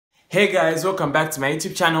Hey guys, welcome back to my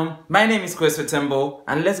YouTube channel. My name is Kweswe Tembo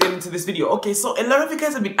and let's get into this video. Okay, so a lot of you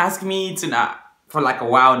guys have been asking me to for like a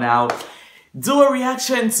while now, do a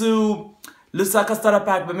reaction to Lusaka starter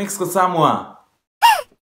pack by Kasamwa.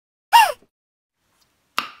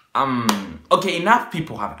 Okay, enough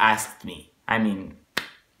people have asked me. I mean,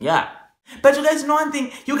 yeah. But you guys know one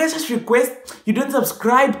thing, you guys just request, you don't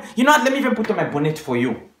subscribe. You know what, let me even put on my bonnet for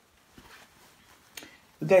you.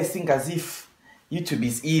 You guys think as if YouTube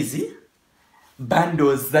is easy.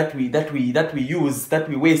 Bundles that we use, that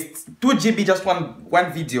we waste. 2 GB just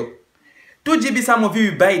one video. 2 GB, some of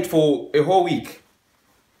you buy it for a whole week.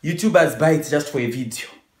 YouTubers buy it just for a video.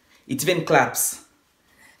 It even claps.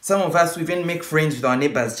 Some of us we even make friends with our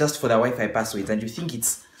neighbors just for the Wi-Fi passwords, and you think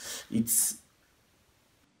it's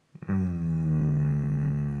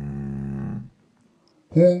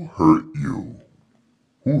Who hurt you?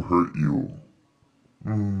 Who hurt you?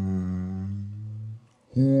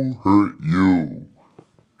 Who hurt you?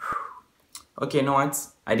 Okay, you know what?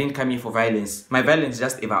 I didn't come here for violence. My violence is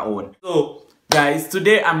just ever own. So, guys,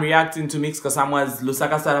 today I'm reacting to Kasamwa's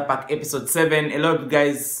Lusaka starter pack episode 7. A lot of you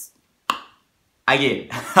guys, again,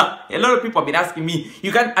 a lot of people have been asking me.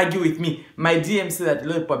 You can't argue with me. My DM said that a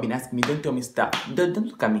lot of people have been asking me. Don't tell me stuff. Don't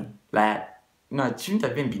look at me like, no, I shouldn't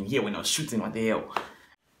have even been here when I was shooting. What the hell?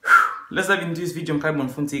 Let's dive into this video. I'm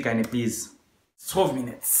Funti, please. 12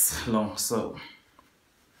 minutes long, so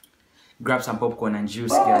grab some popcorn and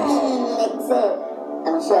juice, guys.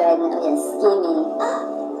 I'm sure you're skinny.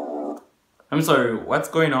 I'm sorry, what's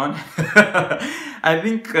going on? I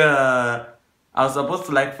think I was supposed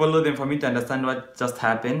to like follow them for me to understand what just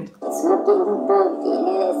happened. It's looking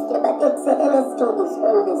bulky, but LSK is always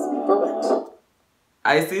bulky.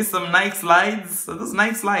 I see some nice slides. Those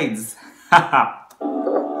nice slides. Stay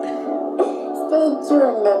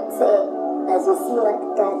tuned, let's say. As you see what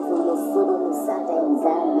cards in the city Lusaka in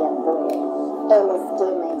Zambia, boy. LSK,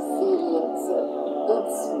 my city,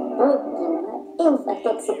 it's spooky, man. In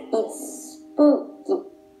fact, it's spooky.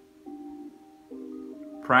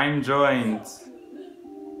 Prime joint.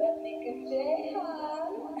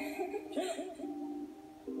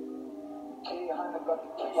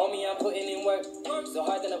 Homie, I'm putting in work, so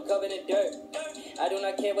hard that I'm covered in dirt. I do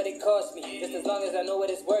not care what it costs me, just as long as I know what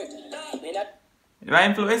it's worth. My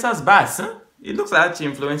influencers bass, huh? It looks like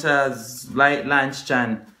influencers like lunch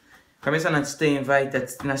chan. Come on and stay invited,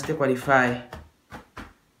 and stay qualify.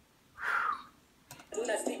 Do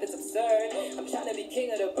not sleep, it's absurd. I'm trying to be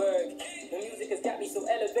king of the bird. The music has got me so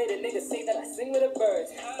elevated, niggas say that I sing with the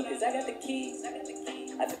birds. Cause I got the keys.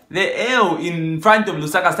 The L in front of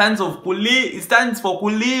Lusaka stands for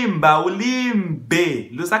Kulimba,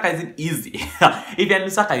 Ulimbe. Lusaka isn't easy. If you're in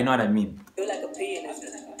Lusaka, you know what I mean.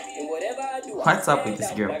 What's up with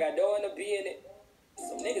this girl? Like I don't want to be in it.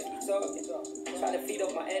 Some niggas be talking, trying to feed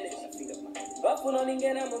up my energy. Don't let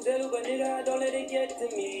it get to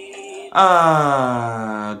me.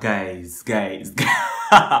 Guys.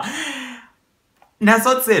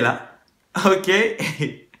 Nasotsela, okay?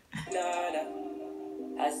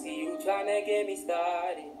 I see you trying to get me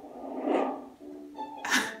started.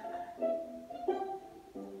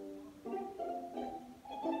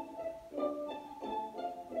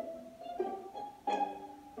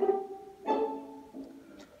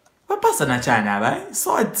 China, right?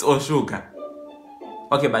 Salt or sugar?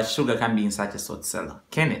 Okay, but sugar can be in such a salt cellar,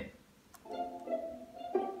 can it?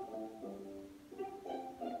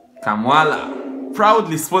 Kamwala,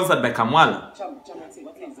 proudly sponsored by Kamwala.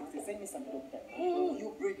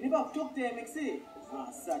 You break. Never talk to him,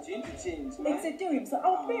 such interchange, man. Tell him, so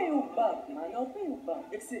I'll pay you back, man. I'll pay you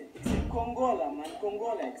back. Congola, man.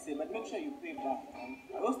 Congola, but make sure you pay back, man.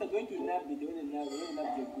 I was going to nab me, the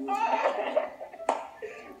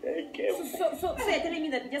So you're telling me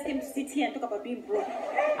that you just came to sit here and talk about being broke?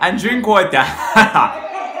 And drink water. I'm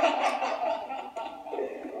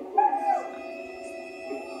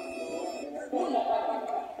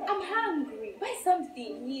hungry. Buy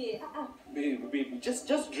something here. Baby, just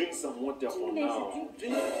drink some water for now.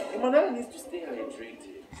 Drink. Your man needs to stay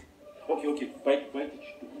hydrated. Okay, buy the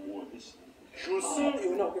water. Sure, see.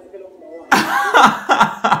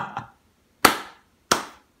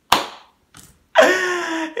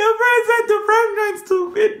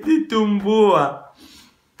 To get the tumbua.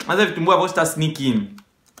 As if tumbua was to sneak in.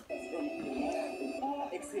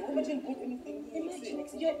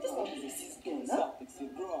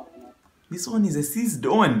 This one is a seized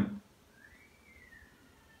on.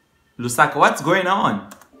 Lusaka, what's going on?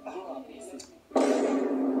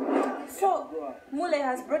 So, Mule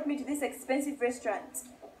has brought me to this expensive restaurant,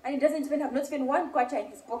 and he doesn't even have not even one kwacha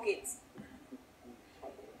in his pocket.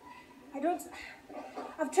 I don't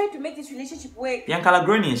I've tried to make this relationship work. Yankala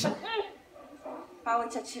Gronish. Power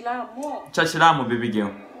Chachilamo. Chachilamo, baby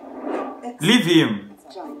girl. Leave him.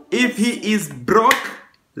 If he is broke,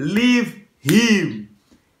 leave him.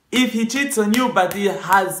 If he cheats on you but he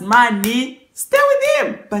has money, stay with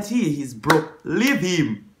him. But he is broke, leave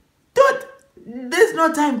him. There's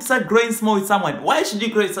no time to start growing small with someone. Why should you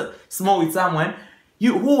grow small with someone?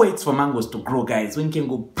 Who waits for mangoes to grow, guys, when you can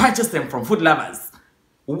go purchase them from food lovers?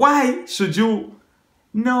 Why should you?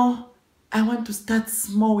 No, I want to start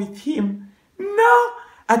small with him. No,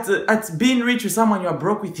 at being rich with someone you're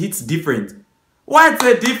broke with hits different. What's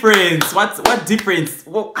the difference? What difference?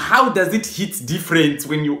 Well, how does it hit different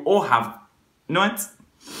when you all have? You know what?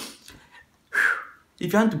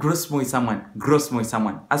 If you want to grow small with someone, grow small with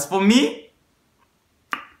someone. As for me,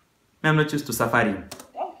 I'm not used to suffering.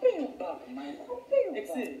 I'll pay you back, man. I'll pay you back.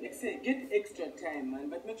 Get extra time, man,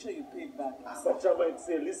 but make sure you pay back. Sachama,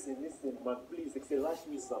 listen, man, please, lash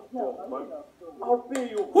me some talk, man. I'll pay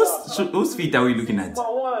you back. Whose feet are we looking at? My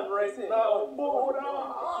one right now.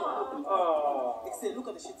 Look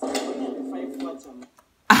at the shit. 5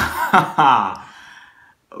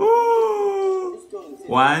 Ooh.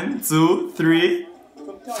 1, 2, 3,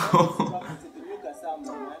 4.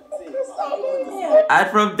 And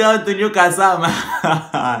from town to New Kasamwa.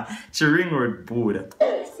 Chiring Road, Buddha.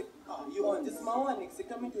 You want this man?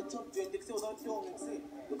 Coming to chop joint without doing.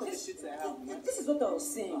 Look at the shits I have, man. This is what I was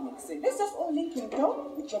saying. Let's just all link in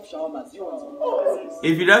town. We chop shawarmas. You want?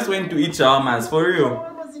 If you just went to eat shawarmas, for real.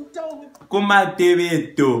 Kuma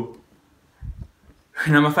tebeto.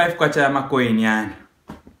 Number 5 kwacha ya coin yan.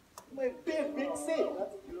 My babe,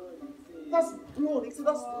 that's blown. That's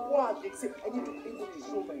what. I need to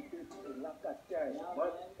show my babe a laka time,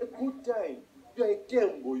 man. A good time. You're a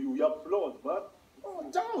Tembo, you're blonde, man. Oh,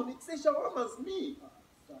 down. It's a shawarma's me.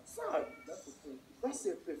 Sad. That's a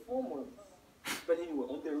performance. But anyway,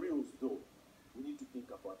 on the reels though, we need to think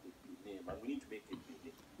about the name, and we need to make it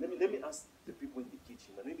big. Let me ask the people in the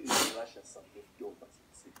kitchen, and maybe they can lash us some dope.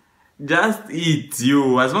 Just eat,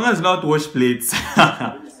 you, as long as not wash plates.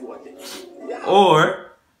 Let me see what they do. Yeah.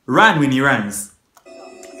 Or run when he runs.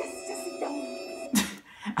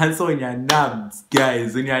 And so when you're nabbed,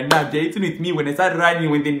 guys, when you're nabbed, you're eating with me. When I start running,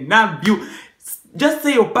 when they nab you, just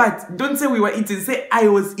say your part. Don't say we were eating. Say I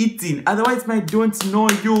was eating. Otherwise, I don't know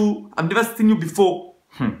you. I've never seen you before.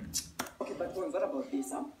 Okay, but what about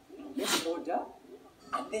this, huh? Let's order,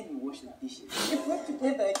 and then we wash the dishes. If we're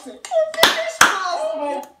together, except finish fast,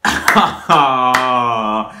 man.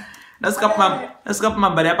 Let's go my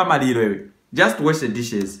body up my little. Just wash the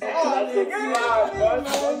dishes.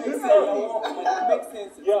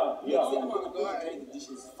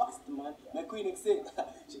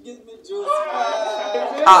 She gives me juice.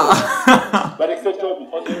 But except Toby,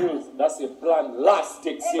 on the rules, that's a plan. Last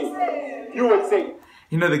say. You will say.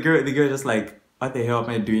 You know, the girl just like, what the hell am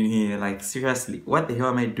I doing here? Like, seriously, what the hell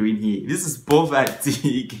am I doing here? This is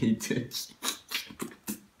poverty.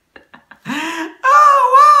 Oh,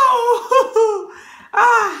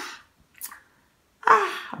 wow.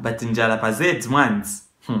 But in Jalapazet once.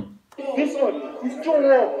 This one is too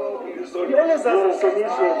wrong. He always has a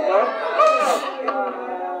solution, man.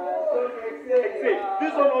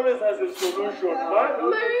 This one always has a solution, man.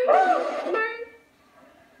 Mary,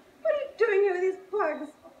 what are you doing here with these plugs?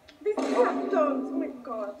 These capstones, oh my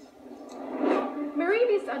god. Marie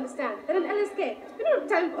needs to understand that in LSK, we don't have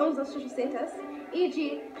time for our social status,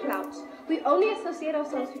 e.g. clout. We only associate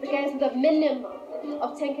ourselves with the guys with a minimum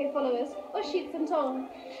of 10k followers or sheets and tone.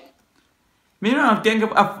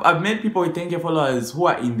 I've met people with 10k followers who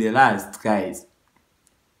are in the last, guys.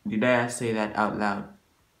 Did I say that out loud?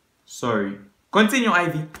 Sorry. Continue,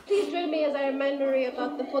 Ivy. Please join me as I remind Marie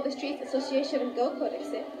about the For the Streets Association and Go Codex.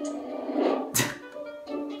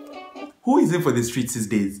 Who is in for the streets these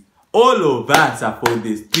days? All of us are for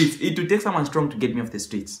the streets. It will take someone strong to get me off the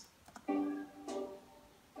streets. Babe.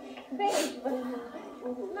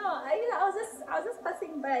 No, I was just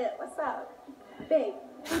passing by. What's up? Babe,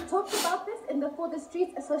 we talked about this in the For the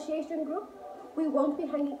Streets Association group. We won't be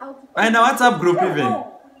hanging out. And a WhatsApp group even.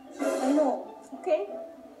 I know. Okay?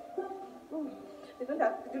 They don't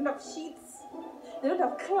have sheets. They don't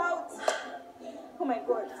have clouds. Oh my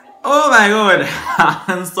god. Oh my god.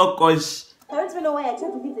 I'm so gosh. I don't even know why I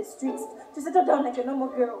tried to leave the streets to settle down like a normal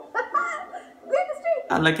girl. Leave the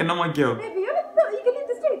streets. Like a normal girl. Baby, you can leave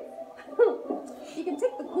the streets. You can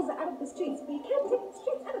take the kuza out of the streets, but you can't take the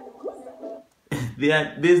streets out of the kuza.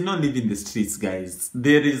 There's no living the streets, guys.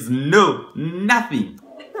 There is nothing.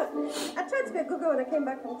 I tried to be a Google when I came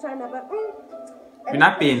back from China, but You're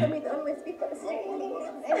not paying. Show me the only way to speak for the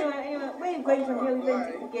Anyway, where are you going from here? We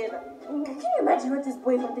went together. Mm-hmm. Can you imagine what this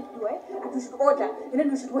boy wanted to do, eh? And we should order, and then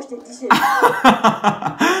we should wash the dishes.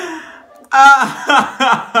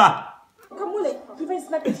 Kamule, even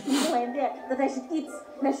snack that you know in there that I should eat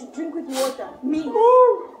and I should drink with water. Me.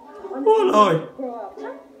 Oh Lord.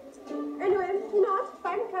 Anyway, you know what?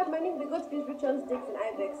 Find card money, we go to these rituals, dicks and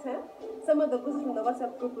ibex, huh? Some of the boys from the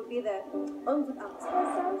WhatsApp group will be there. On with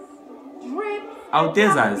Altezas, drips,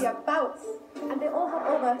 Altezas. about. And they all have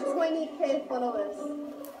over 20k followers.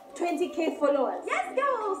 20k followers. Yes,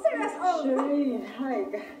 girl, serious. Oh, Shireen, hi.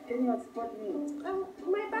 Can you support me?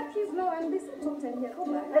 my battery's low and this is top 10 here.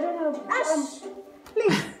 Come back. I don't know. Ash,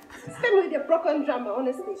 please, spare me with your broken drama,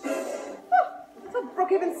 honestly. So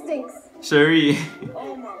broke even stinks. Sherry.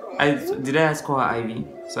 Oh my God. Did I ask her Ivy?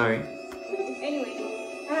 Sorry.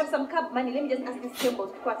 Anyway, I have some cab money. Let me just ask this Tembo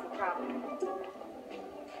to quite a cab.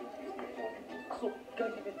 So,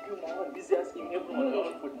 can't even do my own. Busy asking everyone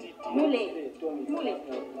out for TT. Mule.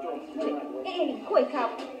 Hey, go a cab.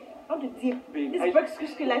 I want to dip. Babe, This breaks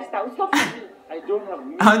crispy lifestyle. It's not for me. I don't have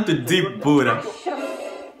I want to deep Buddha. Shut up.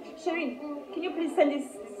 Shireen, can you please send this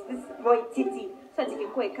boy Titi so that he can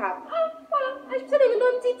go a cab? Well, I should have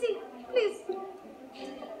known Titi. Please.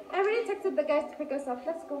 I already texted the guys to pick us up.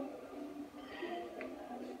 Let's go.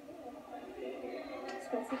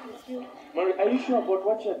 Mary, are you sure about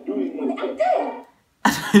what you're doing? I'm tired.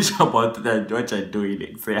 I'm sure about that, what you're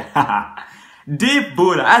doing. Deep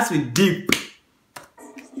Buddha. As with deep.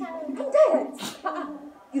 I'm tired.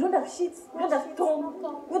 You don't have sheets, you don't have tone,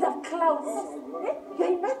 you don't have clouds. Eh?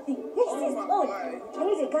 You're nothing. Yes, this is odd. I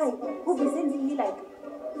need a guy who be sending me like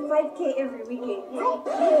 5k every weekend.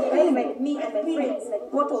 Buying me and my friends like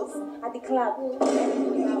bottles at the club.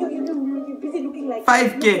 You're busy looking like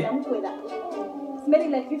 5K.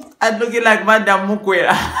 Smelling like 50. I'm looking like Madam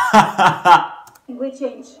Mukwela. Wait,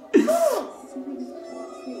 change.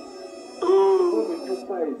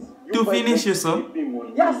 To finish you, so?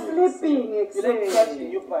 You're sleeping,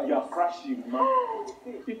 exactly. You're crashing, man.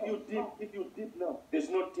 If you dip now, there's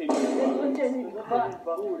no taking.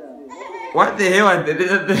 What the hell are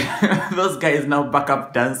those guys now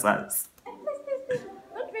backup dancers? Please.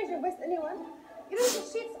 Don't raise your voice to anyone. You don't have the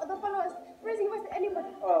sheets or the followers. Raising your voice to anybody.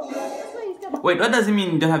 That's why you still. Wait, what does it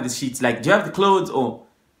mean you don't have the sheets? Like, do you have the clothes or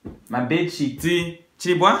my bed sheety?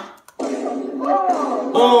 Chibwa?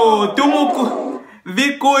 Oh, Tumuku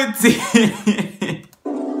Vikuti.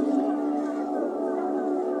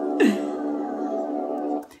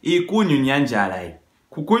 Ikunyu nyanjalai.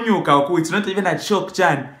 Kukunyuka oku, it's not even a shock,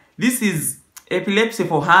 Chan. This is epilepsy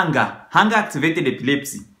for hunger. Hunger activated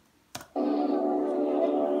epilepsy.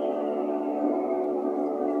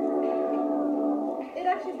 It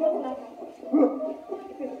actually broke up.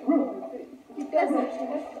 It doesn't.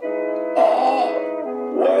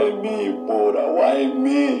 Why me, Buddha? Why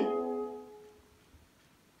me?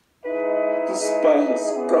 The spy has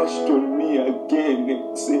crashed on me again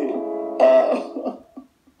and say,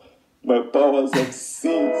 my powers have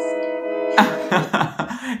ceased.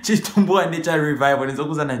 Chitumbua nature revival.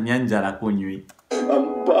 Nizokuzana nyanjala kunyui.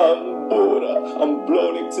 I'm banned, Buddha. I'm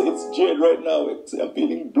blown. It's jet right now. I'm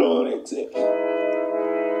feeling blown.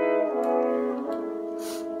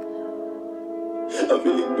 I'm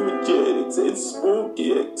feeling too jet. It's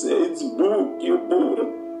spooky. It's spooky, Buddha.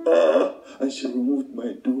 And she removed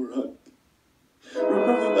my durag.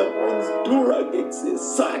 Removing that one's durag. It's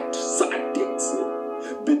sad.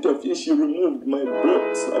 Bit of you, she removed my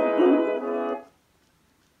box, Buddha.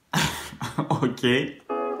 Okay.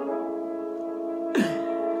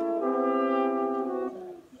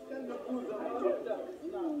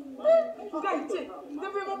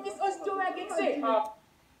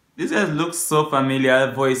 This guy looks so familiar.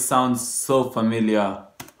 Her voice sounds so familiar.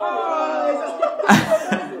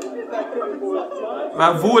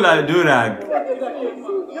 Vavula Durag.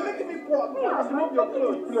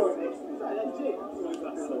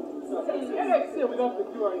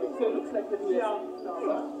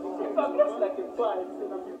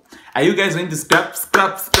 Are you guys going to scrap?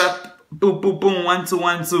 Boom, boom, boom, 1 2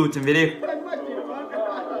 1 2. Timbere.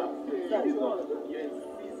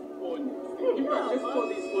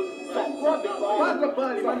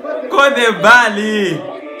 Kode Bali.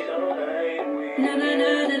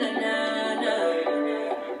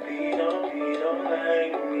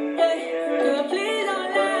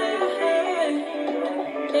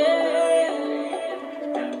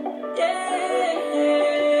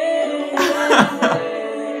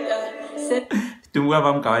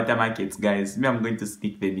 Tumwa mkawata markets, guys. Me, I'm going to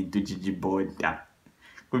stick them into Gigi board.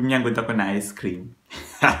 Kumnyango tako na ice cream.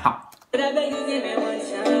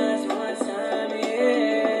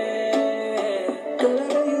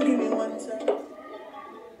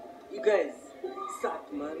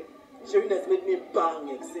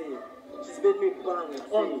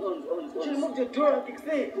 She removed your door,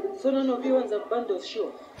 so none of you ones have bundles,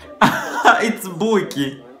 sure. It's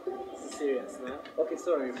Buki. Serious, man. Okay,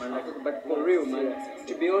 sorry, man. Like, but for real, man.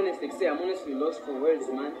 To be honest, I'm honestly lost for words,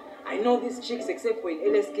 man. I know these chicks, except for in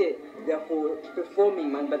LSK, they're for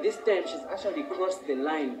performing, man. But this time, she's actually crossed the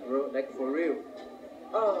line, bro. Like, for real.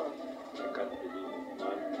 Oh. I can't believe it,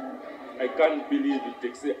 man. I can't believe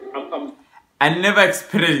it. I'm I never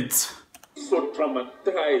experienced. so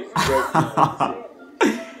traumatized right now.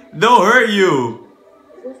 Don't hurt you.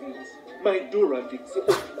 My Dora,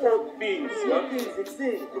 all things, yeah?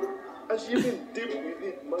 And she even deep with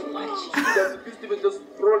it, man. She doesn't even just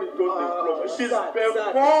throw it on the floor. She's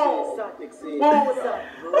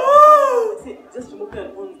Just remove your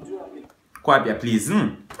phone, Dora. Kwabia, please.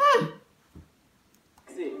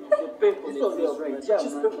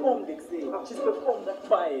 She's performed, she's performed that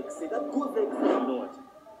fire, that good, You know what?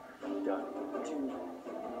 I'm done.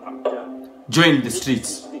 I'm done. Join the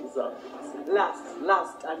streets. Things up.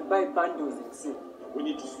 Last, and buy bundles, We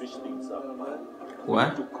need to switch things up, man.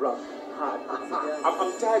 What? To grab hard.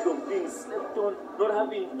 I'm tired of being slept on, not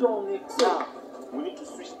having done it. We need to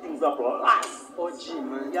switch things up. OG,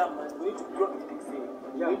 man. Yeah, man. We need to grab it,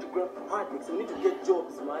 We need to grab hard. We need to get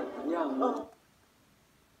jobs, man. Yeah, man.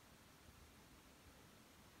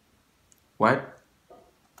 What?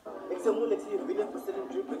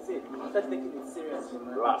 Start taking it seriously,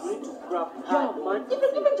 man. Last. We need to grab hard, man.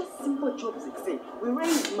 Even just simple jobs, we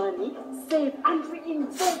raise money, save, and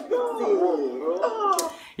reinvest,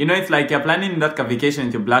 You know, it's like you're planning that vacation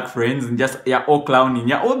with your black friends and just you're all clowning.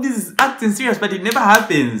 You're all this acting serious, but it never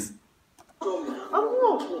happens. I'm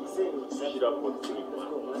not Switch it up for 3, man.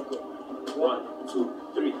 1, 2,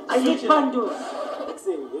 3. I need bundles.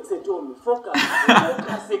 Told me, focus,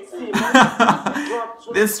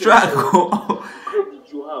 The struggle.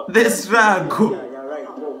 Credit you have. The struggle. Yeah, right.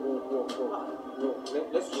 Go.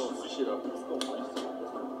 Let's just switch it up. Let's go.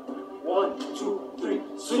 1, 2, 3.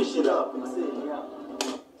 Switch it up.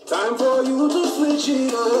 Time for you to switch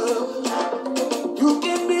it up. You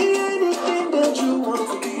can be anything that you want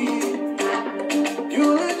to be.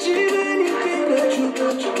 You'll achieve anything that you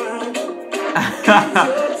put your mind to.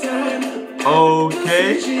 It's your time.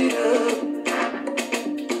 Okay.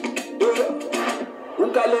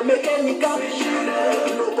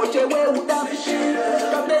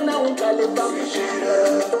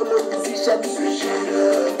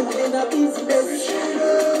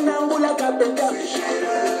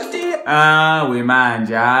 We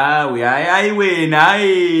manja. I win.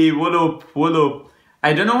 What up?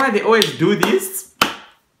 I don't know why they always do this.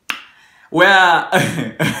 Where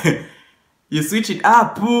you switch it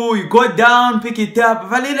up, you go down, pick it up.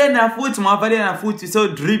 You so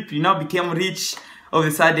drip, you now became rich all of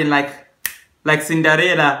a sudden, like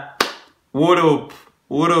Cinderella. What up?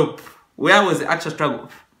 Where was the actual struggle?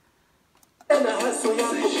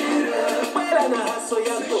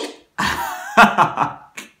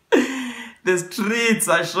 The streets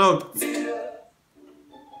are shocked.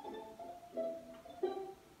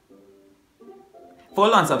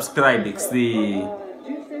 Follow and subscribe, it's the...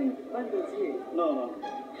 No.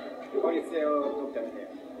 Only say, doctor here.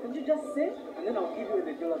 Could you just say, and then I'll give you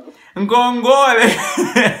the dollar. Ngongole.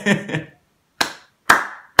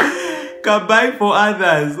 Can buy for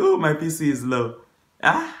others. Oh, my PC is low.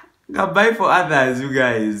 Can buy for others, you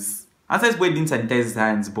guys. Answer's boy didn't sanitize his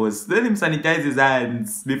hands, boss. Let him sanitize his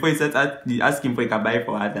hands before he starts asking for a can buy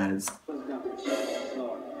for others.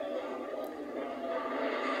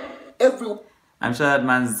 I'm sure that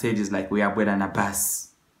man's stage is like, we are better than a bus.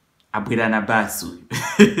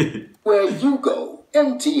 Where you go,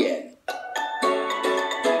 MTN.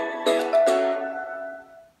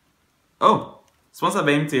 Oh, sponsored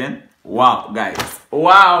by MTN. Wow, guys.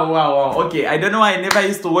 Wow. Okay, I don't know why I never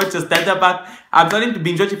used to watch a starter pack. I'm starting to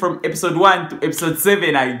binge watch it from episode 1 to episode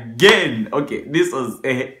 7 again. Okay, this was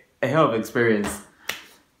a hell of an experience.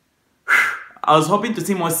 I was hoping to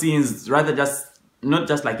see more scenes, rather not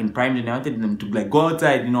just like in Prime. I wanted them to like go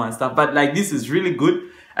outside, you know, and stuff. But like this is really good.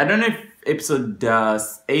 I don't know if episode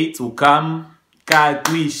 8 will come.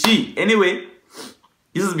 Anyway,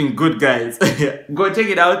 this has been good, guys. Go check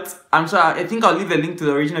it out. I think I'll leave a link to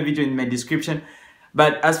the original video in my description.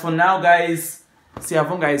 But as for now, guys,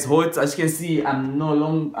 Siavonga is hot. As you can see, I'm no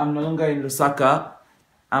longer in Lusaka.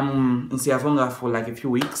 I'm in Siavonga for like a few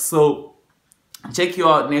weeks. So check you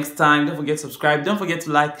out next time. Don't forget to subscribe. Don't forget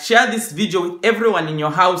to like. Share this video with everyone in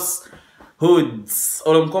your house. Hoods.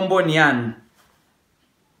 Olomkombo Nyan.